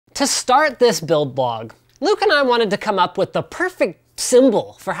To start this build blog, Luke and I wanted to come up with the perfect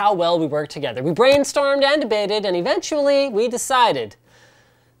symbol for how well we work together. We brainstormed and debated, and eventually we decided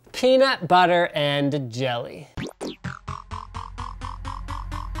peanut butter and jelly.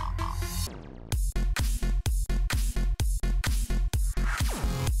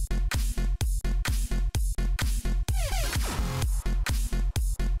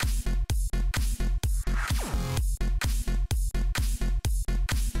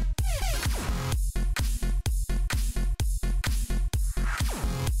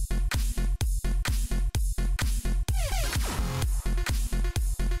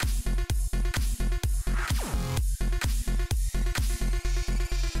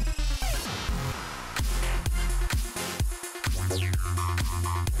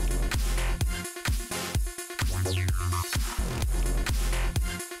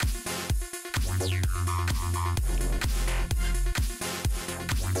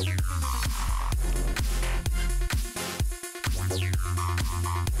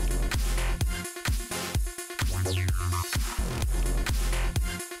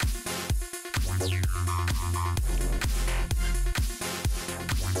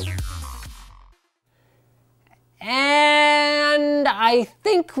 And I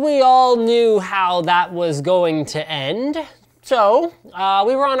think we all knew how that was going to end. So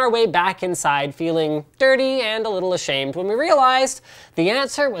we were on our way back inside feeling dirty and a little ashamed when we realized the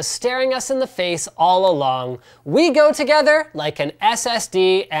answer was staring us in the face all along. We go together like an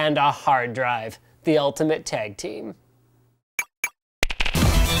SSD and a hard drive, the ultimate tag team.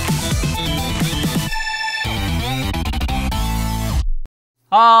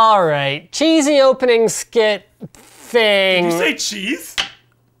 All right, cheesy opening skit thing. Did you say cheese?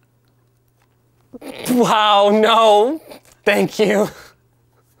 Wow, no. Thank you.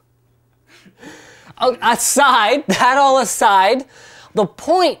 That all aside, the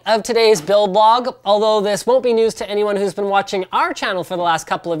point of today's build blog, although this won't be news to anyone who's been watching our channel for the last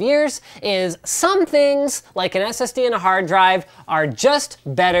couple of years, is some things, like an SSD and a hard drive, are just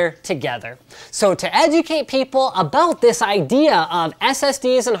better together. So to educate people about this idea of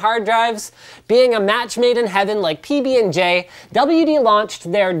SSDs and hard drives being a match made in heaven like PB&J, WD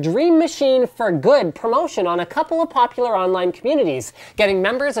launched their Dream Machine for Good promotion on a couple of popular online communities, getting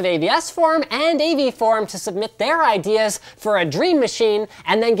members of AVS Forum and AV Forum to submit their ideas for a Dream Machine,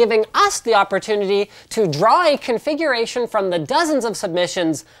 and then giving us the opportunity to draw a configuration from the dozens of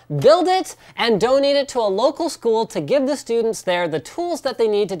submissions, build it, and donate it to a local school to give the students there the tools that they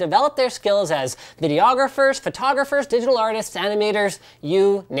need to develop their skills as videographers, photographers, digital artists, animators,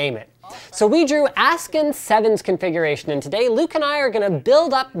 you name it. So we drew Askin7's configuration, and today Luke and I are going to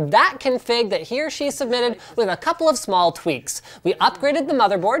build up that config that he or she submitted with a couple of small tweaks. We upgraded the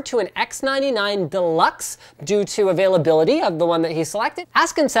motherboard to an X99 Deluxe due to availability of the one that he selected.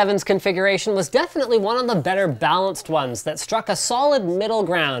 Askin7's configuration was definitely one of the better balanced ones that struck a solid middle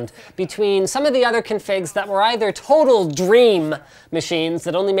ground between some of the other configs that were either total dream machines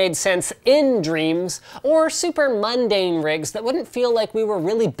that only made sense in dreams, or super mundane rigs that wouldn't feel like we were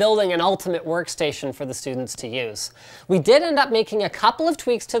really building an ultimate workstation for the students to use. We did end up making a couple of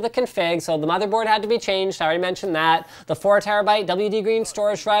tweaks to the config, so the motherboard had to be changed, I already mentioned that. The 4TB WD Green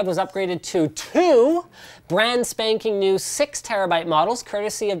storage drive was upgraded to 2 brand spanking new 6TB models,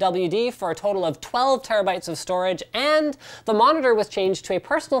 courtesy of WD, for a total of 12 terabytes of storage, and the monitor was changed to a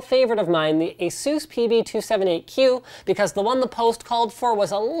personal favorite of mine, the Asus PB278Q, because the one the post called for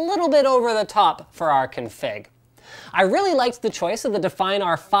was a little bit over the top for our config. I really liked the choice of the Define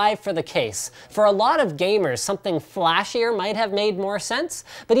R5 for the case. For a lot of gamers, something flashier might have made more sense,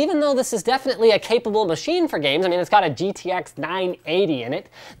 but even though this is definitely a capable machine for games, I mean, it's got a GTX 980 in it,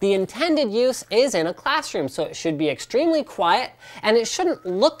 the intended use is in a classroom, so it should be extremely quiet, and it shouldn't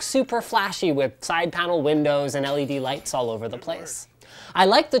look super flashy with side panel windows and LED lights all over the place. I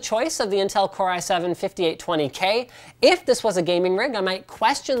like the choice of the Intel Core i7-5820K. If this was a gaming rig, I might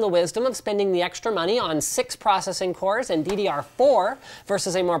question the wisdom of spending the extra money on 6 processing cores and DDR4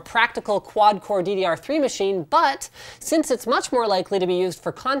 versus a more practical quad-core DDR3 machine, but since it's much more likely to be used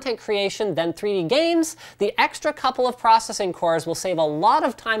for content creation than 3D games, the extra couple of processing cores will save a lot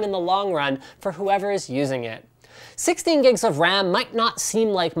of time in the long run for whoever is using it. 16 gigs of RAM might not seem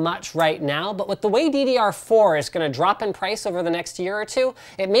like much right now, but with the way DDR4 is going to drop in price over the next year or two,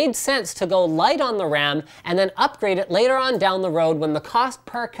 it made sense to go light on the RAM and then upgrade it later on down the road when the cost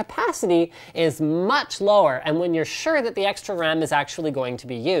per capacity is much lower and when you're sure that the extra RAM is actually going to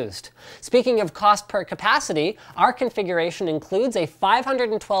be used. Speaking of cost per capacity, our configuration includes a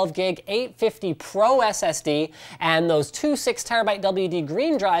 512 gig 850 Pro SSD and those 2 6TB WD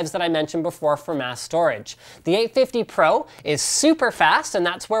Green drives that I mentioned before for mass storage. The 850 Pro is super fast, and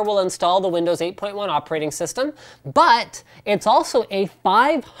that's where we'll install the Windows 8.1 operating system, but it's also a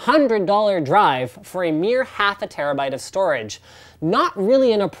 $500 drive for a mere half a terabyte of storage. Not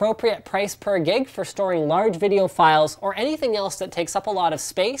really an appropriate price per gig for storing large video files or anything else that takes up a lot of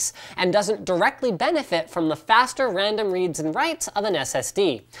space and doesn't directly benefit from the faster random reads and writes of an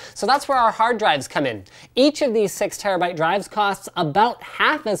SSD. So that's where our hard drives come in. Each of these 6 terabyte drives costs about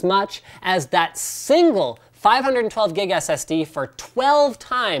half as much as that single 512 gig SSD for 12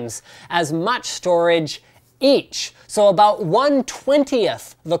 times as much storage each. So about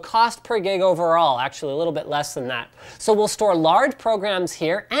 1/20th the cost per gig overall, actually a little bit less than that. So we'll store large programs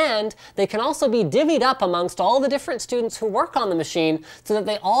here, and they can also be divvied up amongst all the different students who work on the machine so that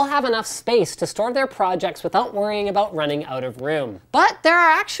they all have enough space to store their projects without worrying about running out of room. But there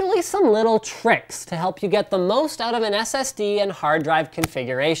are actually some little tricks to help you get the most out of an SSD and hard drive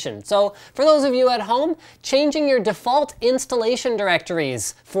configuration. So for those of you at home, changing your default installation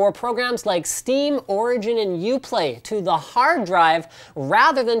directories for programs like Steam, Origin, and Uplay to the hard drive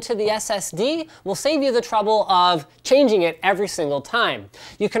rather than to the SSD will save you the trouble of changing it every single time.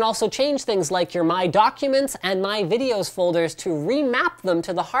 You can also change things like your My Documents and My Videos folders to remap them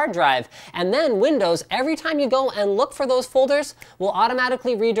to the hard drive, and then Windows, every time you go and look for those folders, will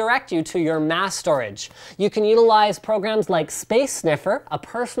automatically redirect you to your mass storage. You can utilize programs like Space Sniffer, a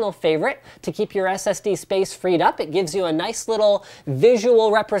personal favorite, to keep your SSD space freed up. It gives you a nice little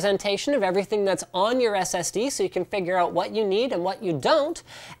visual representation of everything that's on your SSD, so you can figure out what you need and what you don't.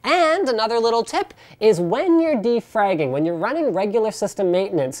 And another little tip is when you're defragging, when you're running regular system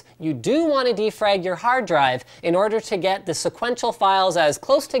maintenance, you do want to defrag your hard drive in order to get the sequential files as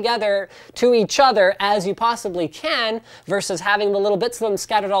close together to each other as you possibly can, versus having the little bits of them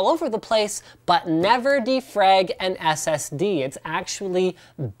scattered all over the place. But never defrag an SSD. It's actually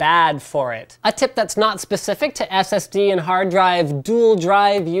bad for it. A tip that's not specific to SSD and hard drive dual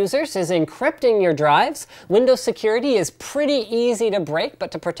drive users is encrypting your drives. Windows security is pretty easy to break,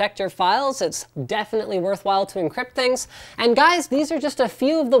 but to protect your files, it's definitely worthwhile to encrypt things. And guys, these are just a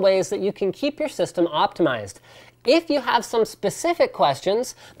few of the ways that you can keep your system optimized. If you have some specific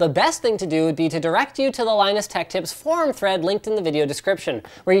questions, the best thing to do would be to direct you to the Linus Tech Tips forum thread linked in the video description,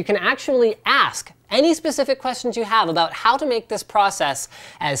 where you can actually ask any specific questions you have about how to make this process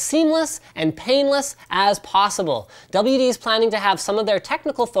as seamless and painless as possible. WD is planning to have some of their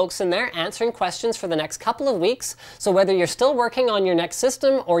technical folks in there answering questions for the next couple of weeks, so whether you're still working on your next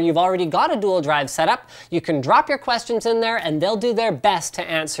system or you've already got a dual drive setup, you can drop your questions in there and they'll do their best to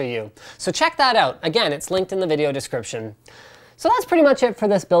answer you. So check that out. Again, it's linked in the video description. So that's pretty much it for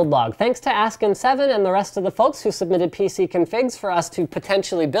this build log. Thanks to Askin7 and the rest of the folks who submitted PC configs for us to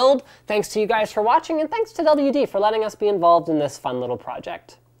potentially build. Thanks to you guys for watching, and thanks to WD for letting us be involved in this fun little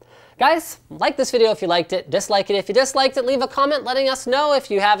project. Guys, like this video if you liked it, dislike it if you disliked it, leave a comment letting us know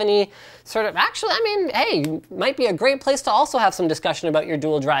if you have any sort of, actually, I mean, hey, might be a great place to also have some discussion about your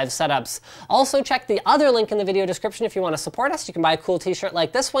dual drive setups. Also check the other link in the video description if you want to support us. You can buy a cool t-shirt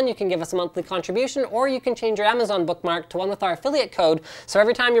like this one, you can give us a monthly contribution, or you can change your Amazon bookmark to one with our affiliate code, so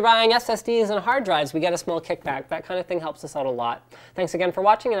every time you're buying SSDs and hard drives, we get a small kickback. That kind of thing helps us out a lot. Thanks again for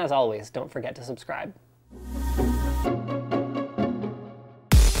watching, and as always, don't forget to subscribe.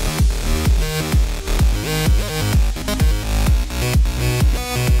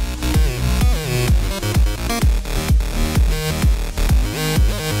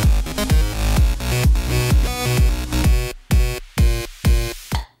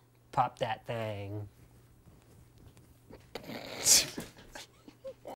 Pop that thing.